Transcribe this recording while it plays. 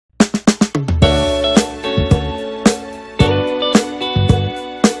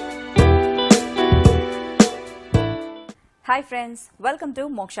Hi friends, welcome to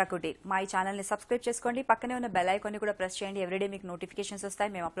Moksha Couture. My channel ni subscribe cheskondi, pakkane unna bell icon ni kuda press cheyandi. Everyday meeku notifications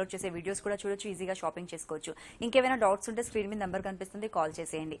vastayi. Mem upload chese videos kuda chudochu, easy ga shopping chesukochu. Inkevaina doubts unte screen మీద number కనిపిస్తుంది, call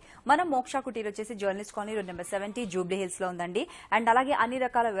చేసేయండి. మన మోక్ష కుటీర్ వచ్చేసి journalist colony road number 70 Jubilee hills లో ఉందండి. And అలాగే అన్ని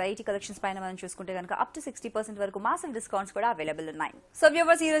రకాల వెరైటీ కలెక్షన్స్ పైన మనం చూసుకుంటే గనుక అప్ టు 60% వరకు మాసివ్ డిస్కౌంట్స్ కూడా అవైలబుల్ ఉన్నాయి. సో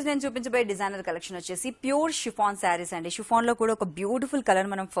వ్యూవర్స్, ఈ రోజు నేను చూపించబోయే డిజైనర్ కలెక్షన్ వచ్చేసి ప్యూర్ షిఫాన్ సారీస్ అండి. షిఫాన్ లో కూడా ఒక బ్యూటిఫుల్ కలర్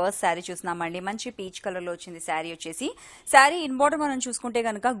మనం ఫస్ట్ సారీ చూస్తున్నామండి. మంచి పీచ్ కలర్ లో వచ్చింది సారీ వచ్చేసి. సారీ ఇన్ బార్డర్ మనం చూసుకుంటే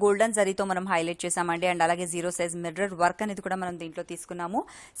గనుక గోల్డెన్ జరీతో మనం హైలైట్ చేసామండి. అండ్ అలాగే జీరో సైజ్ మిర్రర్ వర్క్ అనేది కూడా మనం దీంట్లో తీసుకున్నాము.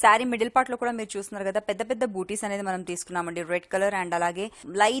 సారీ మిడిల్ పార్ట్ లో కూడా మీరు చూస్తున్నారు కదా, పెద్ద పెద్ద బూటీస్ అనేది మనం తీసుకున్నామండి. రెడ్ కలర్ అండ్ అలాగే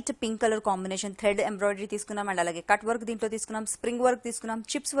light pink colour combination thread embroidery తీసుకున్నాం. అండ్ అలాగే కట్ వర్క్ దీంట్లో తీసుకున్నాం, స్ప్రింగ్ వర్క్ తీసుకున్నాం,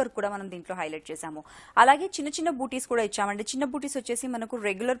 చిప్స్ వర్క్ కూడా మనం దీంట్లో హైలైట్ చేసాము. అలాగే చిన్న చిన్న బూటీస్ కూడా ఇచ్చామండి. చిన్న బూటీస్ వచ్చేసి మనకు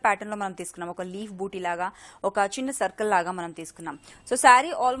రెగ్యులర్ ప్యాటర్న్ లో మనం తీసుకున్నాం. ఒక లీఫ్ బూటీ లాగా, ఒక చిన్న సర్కిల్ లాగా మనం తీసుకున్నాం. సో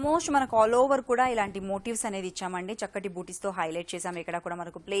సారీ ఆల్మోస్ట్ మనకు ఆల్ ఓవర్ కూడా ఇలాంటి మోటివ్స్ అనేది ఇచ్చామండి. చక్కటి బూటీస్ తో హైలైట్ చేసాం. ఇక్కడ కూడా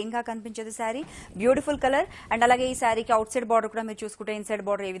మనకు ప్లెయిన్ గా కనిపించేది సారీ, బ్యూటిఫుల్ కలర్. అండ్ అలాగే ఈ సారీకి అవుట్ సైడ్ బార్డర్ కూడా మీరు చూసుకుంటే ఇన్సైడ్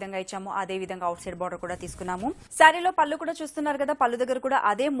బార్డర్ ఏ విధంగా ఇచ్చామో అదే విధంగా అవుట్ సైడ్ బార్డర్ కూడా తీసుకున్నాము. సారీలో పళ్ళు కూడా చూస్తున్నారు కదా, పళ్ళు దగ్గర కూడా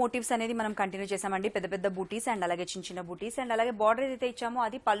అదే మోటివ్స్ అనేది మనం కంటిన్యూ చేసామండి. పెద్ద పెద్ద బూటీస్ అండ్ అలాగే చిన్న చిన్న బూటీస్. అండ్ అలాగే బార్డర్ ఏదైతే ఇచ్చామో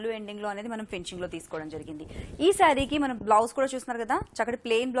అది పళ్ళు ఎండింగ్ లో అనేది మనం ఫినిషింగ్ లో తీసుకోవడం జరిగింది. ఈ సారీకి మనం బ్లౌజ్ కూడా చూస్తున్నారు కదా, చక్కటి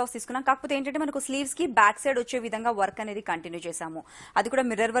ప్లెయిన్ బ్లౌజ్ తీసుకున్నాం. కాకపోతే ఏంటంటే మనకు స్లీవ్స్ కి బ్యాక్ సైడ్ వచ్చే విధంగా వర్క్ అనేది కంటిన్యూ చేసాము. అది కూడా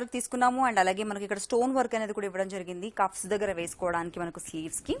మిర్రర్ వర్క్ తీసుకున్నాము. అండ్ అలాగే మనకి ఇక్కడ స్టోన్ వర్క్ అనేది కూడా ఇవ్వడం జరిగింది, కఫ్స్ దగ్గర వేసుకోవడానికి మనకు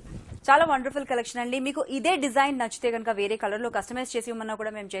స్లీవ్స్ కి. చాలా వండర్ఫుల్ కలెక్షన్ అండి. మీకు ఇదే డిజైన్ నచ్చితే కనుక వేరే కలర్ లో కస్టమైజ్ చేసి ఇవ్వమన్నా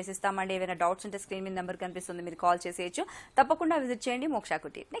కూడా మేము చేసిస్తామండి. ఏమైనా డౌట్స్ ఉంటే స్క్రీన్ మీద నెంబర్ కనిపిస్తుంది, మీరు కాల్ చేసేయచ్చు. తప్పకుండా విజిట్ చేయండి మోక్ష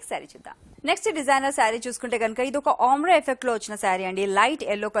కుటీర్. నెక్స్ట్ సారీ చూద్దాం. నెక్స్ట్ డిజైనర్ సారీ చూసుకుంటే కనుక ఇది ఒక ఆమ్రా ఎఫెక్ట్ లో వచ్చిన సారీ అండి. లైట్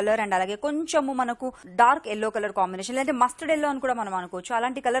ఎల్లో కలర్ అండ్ అలాగే కొంచెము మనకు డార్క్ ఎల్లో కలర్ కాంబినేషన్, లేదంటే మస్టర్డ్ ఎల్లో అని కూడా మనం అనుకోవచ్చు.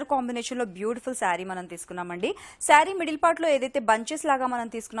 అలాంటి కలర్ కాంబినేషన్ లో బ్యూటిఫుల్ సారీ మనం తీసుకున్నామండి. సారీ మిడిల్ పార్ట్ లో ఏదైతే బంచెస్ లాగా మనం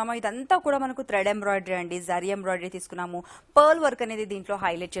తీసుకున్నామో ఇదంతా కూడా మనకు థ్రెడ్ ఎంబ్రాయిడరీ అండి, జరీ ఎంబ్రాయిడరీ తీసుకున్నాము. పర్ల్ వర్క్ అనేది దీంట్లో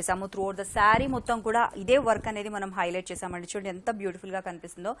హైలైట్ చేసాము. త్రూ అవుట్ ద శారీ మొత్తం కూడా ఇదే వర్క్ అనేది మనం హైలైట్ చేసామండి. చూడండి ఎంత బ్యూటిఫుల్ గా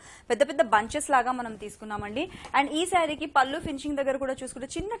కనిపిస్తుందో. పెద్ద పెద్ద బంచెస్ లాగా మనం తీసుకున్నామండి. అండ్ ఈ శారీకి పళ్ళు ఫినిషింగ్ దగ్గర కూడా చూసుకుంటే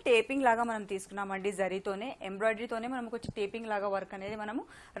చిన్న టేపింగ్ లాగా మనం తీసుకున్నామండి. జరీతోనే ఎంబ్రాయిడరీతోనే మనం కొంచెం టేపింగ్ లాగా వర్క్ అనేది మనము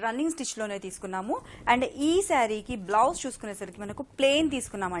రన్నింగ్ స్టిచ్ లోనే తీసుకున్నాము. అండ్ ఈ శారీకి బ్లౌజ్ చూసుకునేసరికి మనకు ప్లెయిన్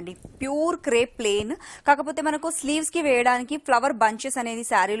తీసుకున్నామండి. Pure crepe plain. కాకపోతే మనకు స్లీవ్స్ కి వేయడానికి ఫ్లవర్ బంచెస్ అనేది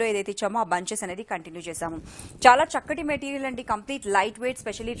శారీలో ఏదైతే ఇచ్చామో ఆ బంచెస్ అనేది కంటిన్యూ చేసాము. చాలా చక్కటి మెటీరియల్ అండి. Complete light weight,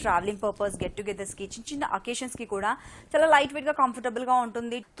 specially travelling purpose, get togethers కి, చిన్న చిన్న అకేషన్స్ కి కూడా చాలా లైట్ వెయిట్ గా కంఫర్టబుల్ గా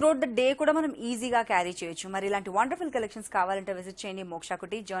ఉంటుంది. త్రూఅవుట్ ద డే కూడా మనం ఈజీగా క్యారీ చేయొచ్చు. మరి ఇలాంటి వండర్ఫుల్ కలెక్షన్స్ కావాలంటే విజిట్ చేయండి మోక్ష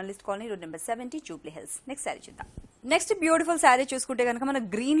Kutir, journalist colony road number 70 Jubilee hills. Next sorry చూద్దాం. నెక్స్ట్ బ్యూటిఫుల్ శారీ చూసుకుంటే కనుక మనకు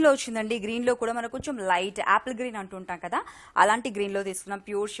గ్రీన్ లో వచ్చిందండి. గ్రీన్ లో కూడా మనకు కొంచెం లైట్ యాపిల్ గ్రీన్ అంటుంటాం కదా, అలాంటి గ్రీన్ లో తీసుకున్నాం.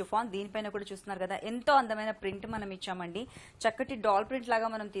 Pure chiffon. దీనిపైన కూడా చూస్తున్నారు కదా ఎంతో అందమైన ప్రింట్ మనం ఇచ్చామండి. చక్కటి డాల్ ప్రింట్ లాగా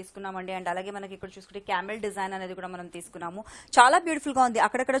మనం తీసుకున్నామండి. అండ్ అలాగే మనకి ఇక్కడ చూసుకుంటే క్యామెల్ డిజైన్ అనేది కూడా మనం తీసుకున్నాము. చాలా బ్యూటిఫుల్ గా ఉంది.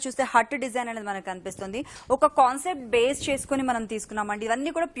 అక్కడక్కడ చూస్తే హట్ డిజైన్ అనేది మనకు కనిపిస్తుంది. ఒక కాన్సెప్ట్ బేస్ చేసుకుని మనం తీసుకున్నామండి.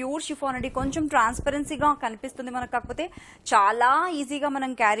 ఇవన్నీ కూడా ప్యూర్ షిఫాన్ అండి. కొంచెం ట్రాన్స్పరెన్సీగా కనిపిస్తుంది మనకు, కాకపోతే చాలా ఈజీగా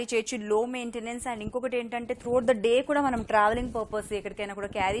మనం క్యారీ చేయొచ్చు. లో మెయింటెనెన్స్. అండ్ ఇంకొకటి ఏంటంటే త్రూఅవుట్ ద డే కూడా మనం ట్రావెలింగ్ పర్పస్ ఎక్కడికైనా కూడా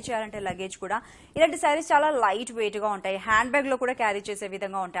క్యారీ చేయాలంటే లగేజ్ కూడా ఇలాంటి సారీస్ చాలా లైట్ వెయిట్ గా ఉంటాయి. హ్యాండ్ బ్యాగ్ లో కూడా క్యారీ చేసే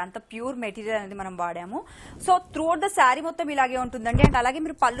విధంగా ఉంటాయి. అంత ప్యూర్ మెటీరియల్ అనేది మనం వాడాము. సో త్రూఅవుట్ ద శారీ మొత్తం ఇలాగే ఉంటుందండి. అండ్ అలాగే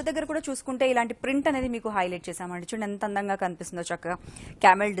మీరు పళ్ళు దగ్గర కూడా చూసుకుంటే ఇలాంటి ప్రింట్ అనేది మీకు హైలైట్ చేసామండి. చూడండి ఎంత అందంగా కనిపిస్తుందో. చక్కగా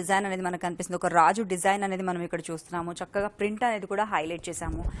క్యామెల్ డిజైన్ అనేది మనకు కనిపిస్తుంది. ఒక రాజు డిజైన్ అనేది మనం ఇక్కడ చూస్తున్నాము. చక్కగా ప్రింట్ అనేది కూడా హైలైట్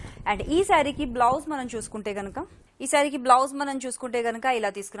చేసాము. అండ్ ఈ శారీకి బ్లౌజ్ మనం చూసుకుంటే గనుక ఇలా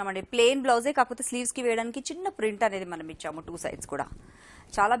తీసుకున్నామండి. ప్లెయిన్ బ్లౌజే, కాకపోతే స్లీవ్స్ కి వేయడానికి చిన్న ప్రింట్ అనేది మనం ఇచ్చాము టూ సైడ్స్ కూడా.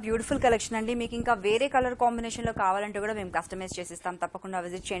 చాలా బ్యూటిఫుల్ కలెక్షన్ అండి. మీకు ఇంకా వేరే కలర్ కాంబినేషన్ లో కావాలంటే కూడా మేము కస్టమైజ్ చేసిస్తాం. తప్పకుండా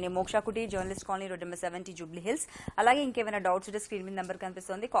విజిట్ చేయండి మోక్ష Kutir, journalist colony road number 70 Jubilee hills. అలాగే ఇంకేమైనా డౌట్స్ ఉంటే స్క్రీన్ మీద నెంబర్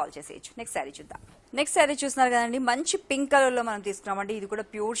కనిపిస్తుంది, కాల్ చేసేయచ్చు. నెక్స్ట్ సారీ చూద్దాం. నెక్స్ట్ సారీ చూస్తున్నారు కదండి, మంచి పింక్ కలర్ లో మనం తీసుకున్నామండి. ఇది కూడా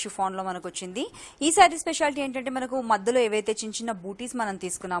ప్యూర్ షిఫాన్ లో మనకు వచ్చింది. ఈ సారీ స్పెషాలిటీ ఏంటంటే మనకు మధ్యలో ఏవైతే చిన్న చిన్న బూటీస్ మనం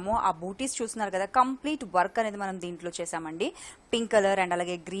తీసుకున్నామో ఆ బూటీస్ చూస్తున్నారు కదా, కంప్లీట్ వర్క్ అనేది మనం దీంట్లో చేసామండి. పింక్ కలర్ అండ్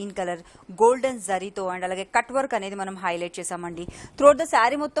అలాగే గ్రీన్ కలర్ గోల్డెన్ జరీతో అండ్ అలాగే కట్ వర్క్ అనేది మనం హైలైట్ చేసామండి. త్రూఅవుట్ ద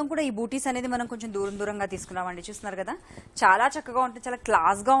శారీ మొత్తం కూడా ఈ బూటీస్ అనేది మనం కొంచెం దూరంగా తీసుకున్నామండి. చూస్తున్నారు కదా, చాలా చక్కగా ఉంటుంది, చాలా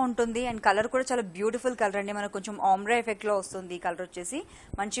క్లాస్ గా ఉంటుంది. అండ్ కలర్ కూడా చాలా బ్యూటిఫుల్ కలర్ అండి. మనకు కొంచెం ఆమ్రా ఎఫెక్ట్ లో వస్తుంది. ఈ కలర్ వచ్చేసి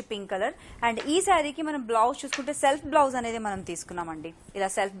మంచి పింక్ కలర్. అండ్ ఈ శారీకి మనం బ్లౌజ్ చూసుకుంటే సెల్ఫ్ బ్లౌజ్ అనేది మనం తీసుకున్నామండి. ఇలా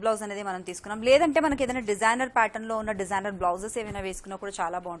సెల్ఫ్ బ్లౌజ్ అనేది మనం తీసుకున్నాం. లేదంటే మనకి ఏదైనా డిజైనర్ ప్యాటర్న్ లో ఉన్న డిజైనర్ బ్లౌజెస్ ఏమైనా వేసుకున్నా కూడా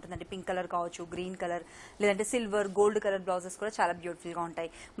చాలా బాగుంటుందండి. పింక్ కలర్ కావచ్చు, గ్రీన్ కలర్, లేదంటే సిల్వర్, గోల్డ్ కలర్ బ్లౌజెస్ కూడా చాలా బ్యూటిఫుల్ గా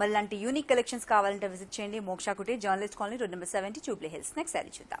ఉంటాయి. మరి ఇలాంటి యూనిక్ కలెక్షన్స్ కావాలంటే విజిట్ చేయండి మోక్ష Kutir, journalist colony road number 70 Jubilee hills. Next next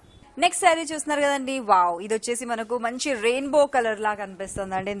sari చూద్దాం. నెక్స్ట్ శారీ చూస్తున్నారు కదండి, వావ్, ఇది వచ్చేసి మనకు మంచి రెయిన్బో కలర్ లా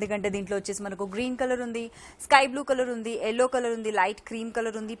కనిపిస్తుంది అండి. ఎందుకంటే దీంట్లో వచ్చేసి మనకు గ్రీన్ కలర్ ఉంది, స్కై బ్లూ కలర్ ఉంది, ఎల్లో కలర్ ఉంది, లైట్ క్రీమ్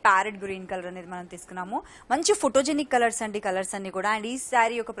కలర్ ఉంది, ప్యారెట్ గ్రీన్ కలర్ అనేది మనం తీసుకున్నాము. మంచి ఫోటోజెనిక్ కలర్స్ అండి, కలర్స్ అన్ని కూడా. అండ్ ఈ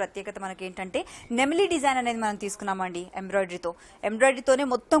శారీ యొక్క ప్రత్యేకత మనకి ఏంటంటే నెమిలీ డిజైన్ అనేది మనం తీసుకున్నామండి. ఎంబ్రాయిడరీతోనే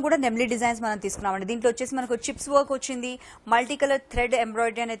మొత్తం కూడా నెమిలీ డిజైన్స్ మనం తీసుకున్నామండి. దీంట్లో వచ్చేసి మనకు చిప్స్ వర్క్ వచ్చింది, మల్టీ కలర్ థ్రెడ్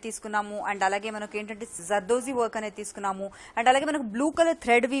ఎంబ్రాయిడరీ అనేది తీసుకున్నాము. అండ్ అలాగే మనకు ఏంటంటే జర్దోజీ వర్క్ అనేది తీసుకున్నాము. అండ్ అలాగే మనకు బ్లూ కలర్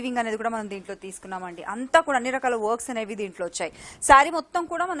థ్రెడ్ వీవింగ్ అనేది కూడా మనం దీంట్లో తీసుకున్నామండి. అంతా కూడా అన్ని రకాల వర్క్స్ అనేవి దీంట్లో వచ్చాయి. శారీ మొత్తం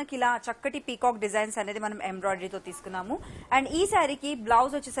కూడా మనకి ఇలా చక్కటి పీకాక్ డిజైన్స్ అనేది మనం ఎంబ్రాయిడరీతో తీసుకున్నాము. అండ్ ఈ శారీకి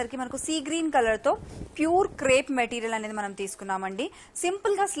బ్లౌజ్ వచ్చేసరికి మనకు సీ గ్రీన్ కలర్ తో ప్యూర్ క్రేప్ మెటీరియల్ అనేది మనం తీసుకున్నామండి.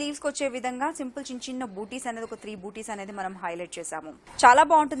 సింపుల్ గా స్లీవ్స్ కి వచ్చే విధంగా సింపుల్ చిన్న చిన్న బూటీస్ అనేది ఒక 3 బూటీస్ అనేది మనం హైలైట్ చేసాము. చాలా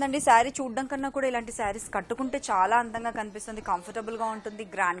బాగుంటుందండి శారీ. చూడడం కన్నా కూడా ఇలాంటి శారీస్ కట్టుకుంటే చాలా అందంగా కనిపిస్తుంది, కంఫర్టబుల్ గా ఉంటుంది,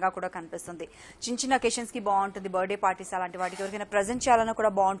 గ్రాండ్ గా కూడా కనిపిస్తుంది. చిన్న చిన్న అకేషన్స్ కి బాగుంటుంది, బర్త్డే పార్టీస్ అలాంటి వాటికి ఎవరికైనా ప్రెజెంట్ చేయాలన్నా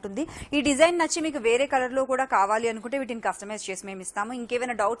కూడా బాగుంటుంది. ఈ డిజైన్ నచ్చి మీకు వేరే కలర్ లో కూడా కావాలి అనుకుంటే వీటిని కస్టమైజ్ చేసి మేము ఇస్తాము.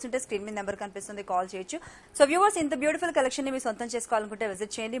 ఇంకేమైనా డౌట్స్ ఉంటే స్క్రీన్ మీద నెంబర్ కనిపిస్తుంది, కాల్ చేయొచ్చు. సో వ్యూవర్స్, ఇంత బ్యూటిఫుల్ కలెక్షన్ ని మీరు సొంతం చేసుకోవాలనుకుంటే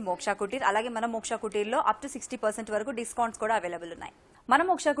విజిట్ చేయండి మోక్షా కుటీర్. అలాగే మన మోక్షా కుటీర్ లో అప్ టు 60% వరకు డిస్కౌంట్స్ కూడా అవైలబుల్ ఉన్నాయి. మన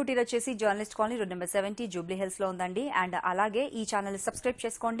మోక్షా కుటీర్ వచ్చేసి journalist colony road number 70 Jubilee hills లో ఉందండి. అండ్ అలాగే ఈ ఛానల్ సబ్స్క్రైబ్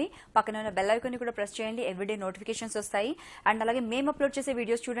చేసుకోండి, పక్కన ఉన్న బెల్ ఐకాన్ కూడా ప్రెస్ చేయండి, ఎవ్రీడే నోటిఫికేషన్స్ వస్తాయి. అండ్ అలాగే మేము అప్లోడ్ చేసే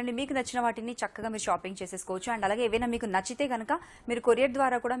వీడియోస్ చూడండి, మీకు నచ్చిన వాటిని చక్కగా మీరు షాపింగ్ చేసేసుకోవచ్చు. అండ్ అలాగే ఏవైనా మీకు నచ్చితే కనుక మీరు కొరియర్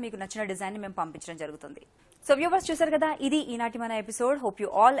ద్వారా కూడా మీకు నచ్చిన డిజైన్ ని మేము పంపించడం జరుగుతుంది. సో వ్యూవర్స్, చూసారు కదా, ఇది ఈనాటి మన episode. Hope you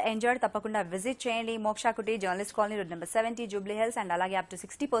all enjoyed. తప్పకుండా విజిట్ చేయండి Moksha Kutir, journalist colony road number 70 Jubilee hills. And అలాగే అప్ టు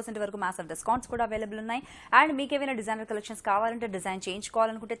 60% వరకు మాసివ్ డిస్కౌంట్స్ కూడా అవైలబుల్ ఉన్నాయి. అండ్ మీకు ఏమైనా డిజైనర్ కలెక్షన్స్ కావాలంటే, డిజైన్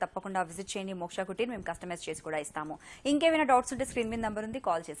చేయించుకోవాలనుకుంటే తప్పకుండా విజిట్ చేయండి మోక్షా కుటీర్. మేము కస్టమైజ్ చేసి కూడా ఇస్తాము. ఇంకేమైనా డౌట్స్ ఉంటే స్క్రీన్ మీద నెంబర్ ఉంది,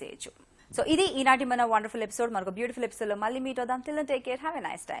 కాల్ చేసేయచ్చు. సో ఇది ఈనాటి మన వండర్ఫుల్ ఎపిసోడ్. మరొక బ్యూటిఫుల్ ఎపిసోడ్ లో మళ్ళీ మీట్ అవుదాం. Till then take care, have a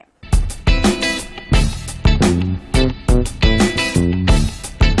nice time.